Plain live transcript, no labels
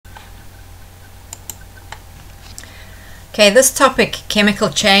Okay, this topic, chemical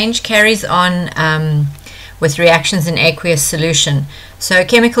change, carries on with reactions in aqueous solution. So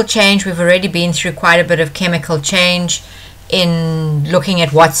chemical change, we've already been through quite a bit of chemical change in looking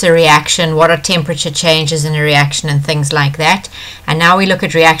at what's a reaction, what are temperature changes in a reaction and things like that. And now we look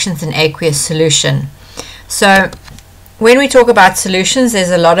at reactions in aqueous solution. So when we talk about solutions,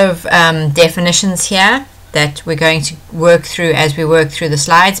 there's a lot of definitions here that we're going to work through as we work through the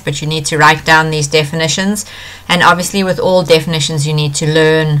slides, but you need to write down these definitions, and obviously with all definitions you need to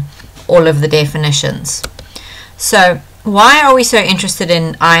learn all of the definitions. So why are we so interested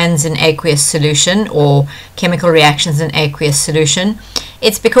in ions in aqueous solution or chemical reactions in aqueous solution?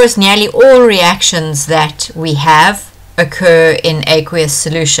 It's because nearly all reactions that we have occur in aqueous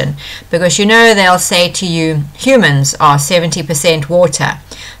solution, because you know they'll say to you humans are 70% water.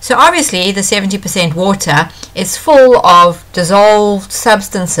 So obviously the 70% water is full of dissolved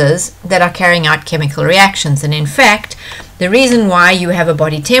substances that are carrying out chemical reactions, and in fact the reason why you have a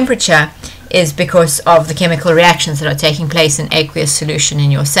body temperature is because of the chemical reactions that are taking place in aqueous solution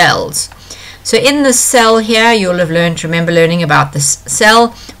in your cells. So in this cell here, you'll have learned, remember learning about this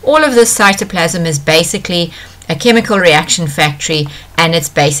cell, all of this cytoplasm is basically a chemical reaction factory, and it's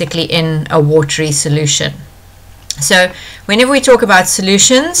basically in a watery solution. So whenever we talk about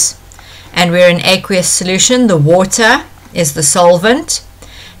solutions and we're in aqueous solution, the water is the solvent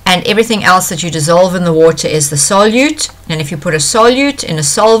and everything else that you dissolve in the water is the solute. And if you put a solute in a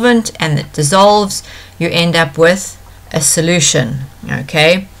solvent and it dissolves, you end up with a solution.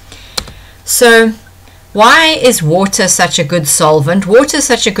 Okay, so why is water such a good solvent? Water is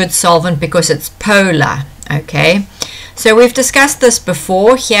such a good solvent because it's polar. Okay, so we've discussed this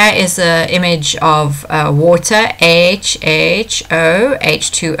before. Here is an image of water, HHO,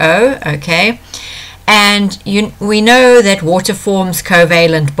 H2O, okay, and we know that water forms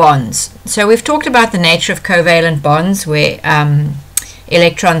covalent bonds. So we've talked about the nature of covalent bonds where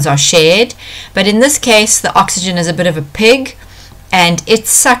electrons are shared, but in this case the oxygen is a bit of a pig, and it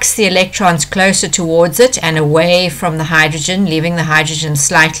sucks the electrons closer towards it and away from the hydrogen, leaving the hydrogen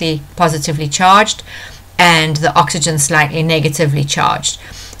slightly positively charged and the oxygen slightly negatively charged.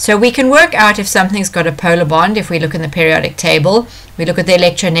 So we can work out if something's got a polar bond. If we look in the periodic table, we look at the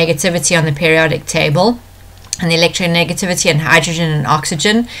electronegativity on the periodic table, and the electronegativity in hydrogen and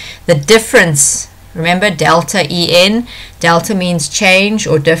oxygen, the difference, remember delta En, delta means change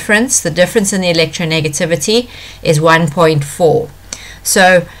or difference, the difference in the electronegativity is 1.4.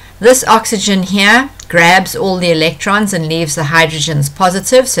 So this oxygen here grabs all the electrons and leaves the hydrogens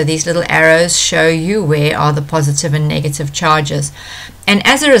positive. So these little arrows show you where are the positive and negative charges. And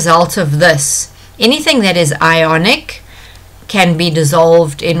as a result of this, anything that is ionic can be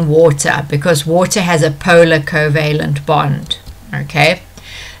dissolved in water because water has a polar covalent bond. Okay.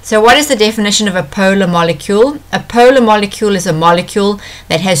 So what is the definition of a polar molecule? A polar molecule is a molecule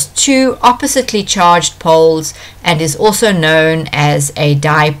that has two oppositely charged poles and is also known as a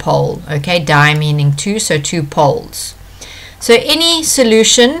dipole. Okay, di meaning two, so two poles. So any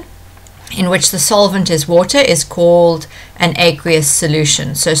solution in which the solvent is water is called an aqueous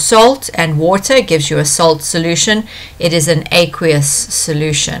solution. So salt and water gives you a salt solution. It is an aqueous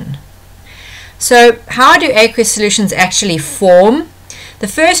solution. So how do aqueous solutions actually form? The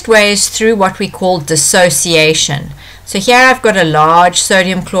first way is through what we call dissociation. So here I've got a large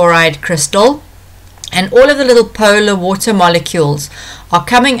sodium chloride crystal, and all of the little polar water molecules are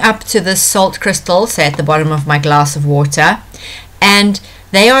coming up to this salt crystal, say at the bottom of my glass of water, and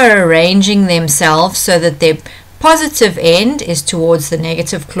they are arranging themselves so that their positive end is towards the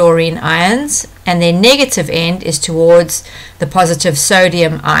negative chlorine ions and their negative end is towards the positive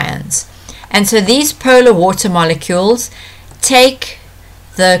sodium ions. And so these polar water molecules take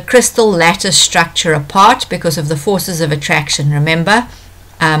the crystal lattice structure apart because of the forces of attraction. Remember,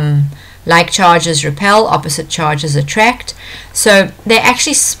 like charges repel, opposite charges attract. So they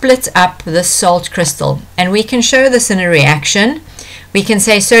actually split up this salt crystal, and we can show this in a reaction. We can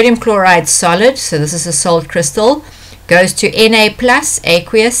say sodium chloride solid, so this is a salt crystal, goes to Na plus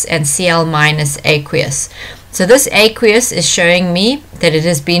aqueous and Cl minus aqueous. So this aqueous is showing me that it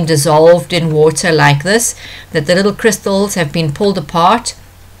has been dissolved in water like this, that the little crystals have been pulled apart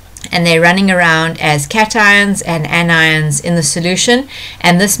and they're running around as cations and anions in the solution,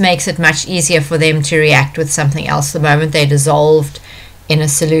 and this makes it much easier for them to react with something else the moment they're dissolved in a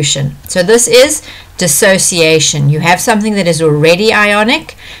solution. So this is dissociation. You have something that is already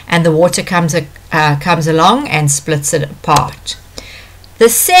ionic and the water comes along and splits it apart. The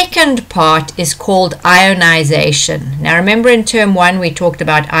second part is called ionization. Now remember in term 1 we talked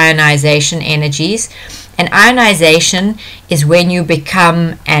about ionization energies, and ionization is when you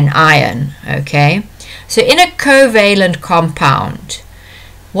become an ion, okay? So in a covalent compound,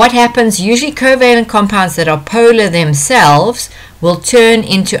 what happens, usually covalent compounds that are polar themselves will turn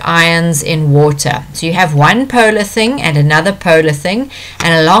into ions in water. So you have one polar thing and another polar thing,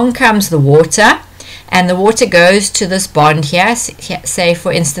 and along comes the water, and the water goes to this bond here. Say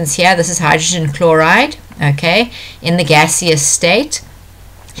for instance here, this is hydrogen chloride, okay, in the gaseous state.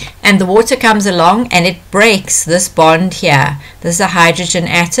 And the water comes along and it breaks this bond here. This is a hydrogen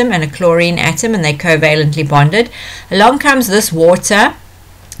atom and a chlorine atom, and they're covalently bonded. Along comes this water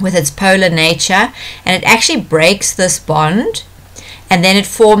with its polar nature, and it actually breaks this bond, and then it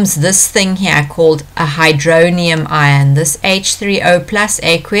forms this thing here called a hydronium ion. This H3O plus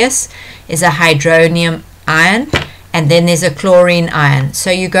aqueous is a hydronium ion, and then there's a chlorine ion.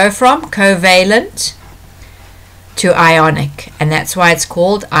 So you go from covalent to ionic, and that's why it's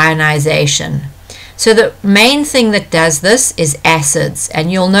called ionization. So the main thing that does this is acids,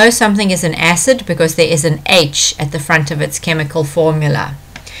 and you'll know something is an acid because there is an H at the front of its chemical formula.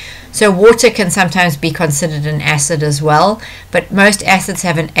 So water can sometimes be considered an acid as well, but most acids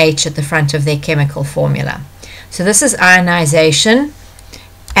have an H at the front of their chemical formula. So this is ionization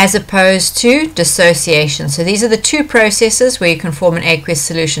as opposed to dissociation. So these are the two processes where you can form an aqueous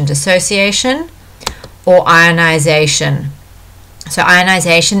solution: dissociation or ionization. So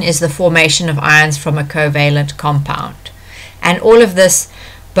ionization is the formation of ions from a covalent compound. And all of this,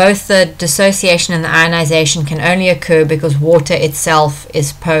 both the dissociation and the ionization, can only occur because water itself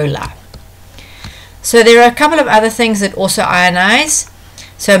is polar. So there are a couple of other things that also ionize.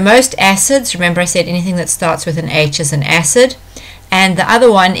 So most acids, remember I said anything that starts with an H is an acid. And the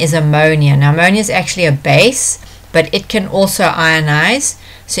other one is ammonia. Now ammonia is actually a base, but it can also ionize.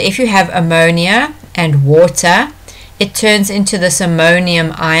 So if you have ammonia and water, it turns into this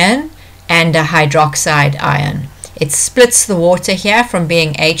ammonium ion and a hydroxide ion. It splits the water here from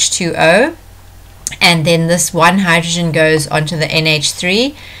being H2O, and then this one hydrogen goes onto the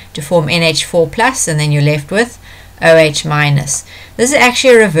NH3 to form NH4 plus, and then you're left with OH minus. This is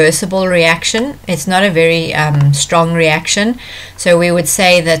actually a reversible reaction. It's not a very strong reaction, so we would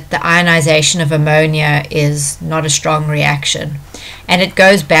say that the ionization of ammonia is not a strong reaction, and it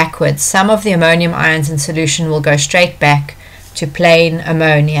goes backwards. Some of the ammonium ions in solution will go straight back to plain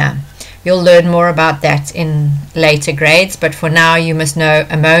ammonia. You'll learn more about that in later grades, but for now you must know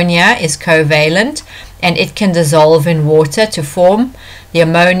ammonia is covalent, and it can dissolve in water to form the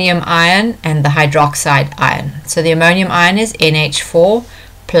ammonium ion and the hydroxide ion. So the ammonium ion is NH4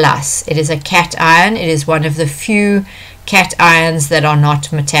 plus. It is a cation. It is one of the few cations that are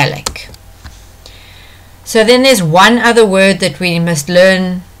not metallic. So then there's one other word that we must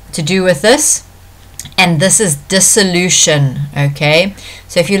learn to do with this, and this is dissolution. Okay,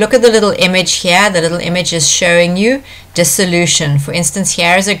 so if you look at the little image here, the little image is showing you dissolution. For instance,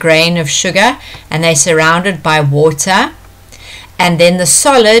 here is a grain of sugar and they're surrounded by water, and then the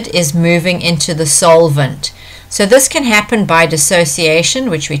solid is moving into the solvent. So this can happen by dissociation,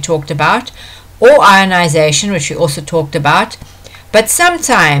 which we talked about, or ionization, which we also talked about. But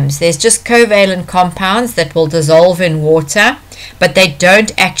sometimes there's just covalent compounds that will dissolve in water, but they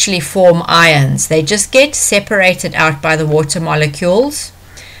don't actually form ions. They just get separated out by the water molecules,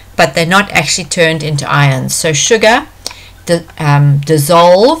 but they're not actually turned into ions. So sugar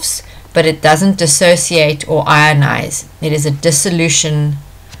dissolves, but it doesn't dissociate or ionize. It is a dissolution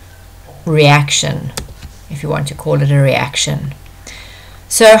reaction, if you want to call it a reaction.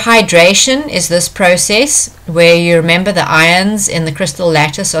 So hydration is this process where you remember the ions in the crystal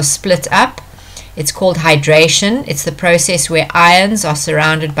lattice are split up. It's called hydration. It's the process where ions are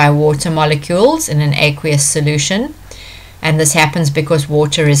surrounded by water molecules in an aqueous solution. And this happens because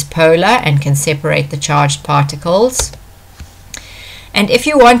water is polar and can separate the charged particles. And if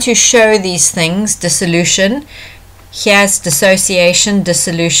you want to show these things, dissolution, here's dissociation,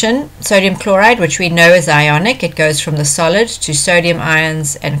 dissolution. Sodium chloride, which we know is ionic, it goes from the solid to sodium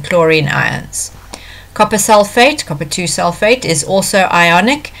ions and chlorine ions. Copper sulfate, copper 2 sulfate, is also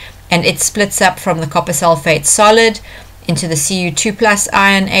ionic, and it splits up from the copper sulfate solid into the Cu2 plus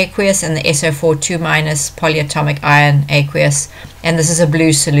ion aqueous and the SO4 2 minus polyatomic ion aqueous, and this is a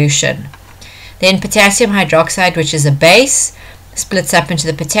blue solution. Then potassium hydroxide, which is a base, splits up into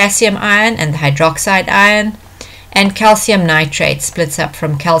the potassium ion and the hydroxide ion. And calcium nitrate splits up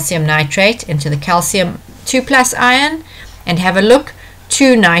from calcium nitrate into the calcium 2 plus ion, and have a look,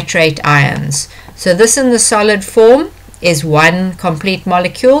 2 nitrate ions. So this in the solid form is one complete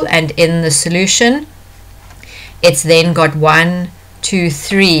molecule, and in the solution it's then got 1, 2,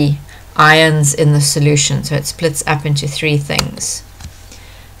 3 ions in the solution, so it splits up into 3 things.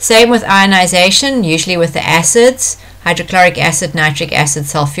 Same with ionization, usually with the acids, hydrochloric acid, nitric acid,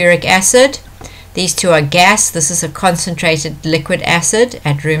 sulfuric acid. These two are gas. This is a concentrated liquid acid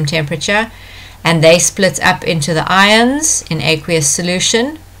at room temperature, and they split up into the ions in aqueous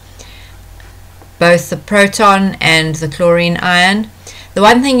solution, both the proton and the chlorine ion. The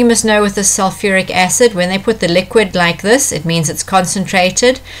one thing you must know with the sulfuric acid, when they put the liquid like this, it means it's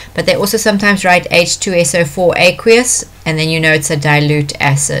concentrated, but they also sometimes write H2SO4 aqueous, and then you know it's a dilute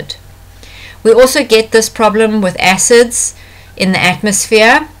acid. We also get this problem with acids in the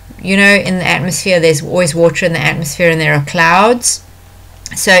atmosphere. You know, in the atmosphere there's always water in the atmosphere and there are clouds.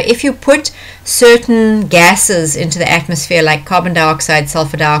 So if you put certain gases into the atmosphere like carbon dioxide,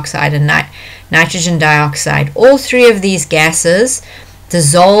 sulfur dioxide, and nitrogen dioxide, all three of these gases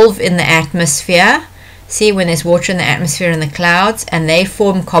dissolve in the atmosphere. See, when there's water in the atmosphere and the clouds, and they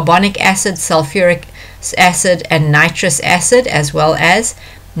form carbonic acid, sulfuric acid, and nitrous acid, as well as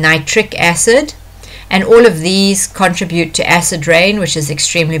nitric acid. And all of these contribute to acid rain, which is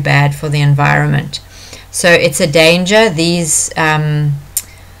extremely bad for the environment. So it's a danger, these covalent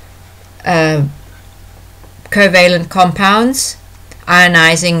compounds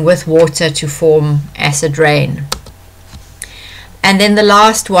ionizing with water to form acid rain. And then the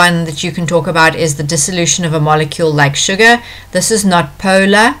last one that you can talk about is the dissolution of a molecule like sugar. This is not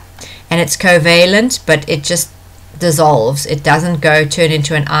polar and it's covalent, but it just dissolves. It doesn't go turn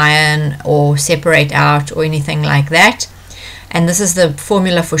into an ion or separate out or anything like that. And this is the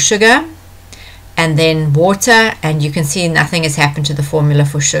formula for sugar, and then water, and you can see nothing has happened to the formula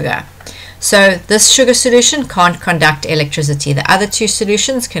for sugar. So this sugar solution can't conduct electricity. The other two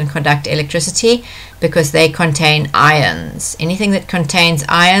solutions can conduct electricity because they contain ions. Anything that contains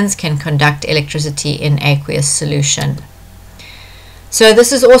ions can conduct electricity in aqueous solution. So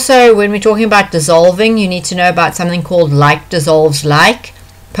this is also, when we're talking about dissolving, you need to know about something called like dissolves like.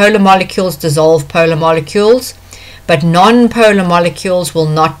 Polar molecules dissolve polar molecules, but non-polar molecules will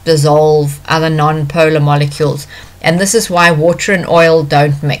not dissolve other non-polar molecules. And this is why water and oil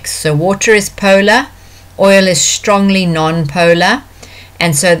don't mix. So water is polar, oil is strongly non-polar,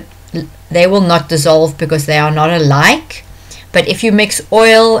 and so they will not dissolve because they are not alike. But if you mix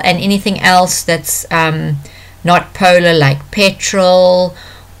oil and anything else that's not polar, like petrol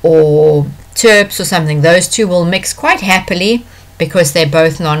or terps or something, those two will mix quite happily because they're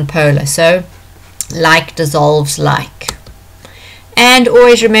both non-polar. So like dissolves like. And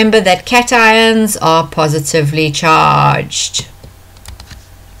always remember that cations are positively charged.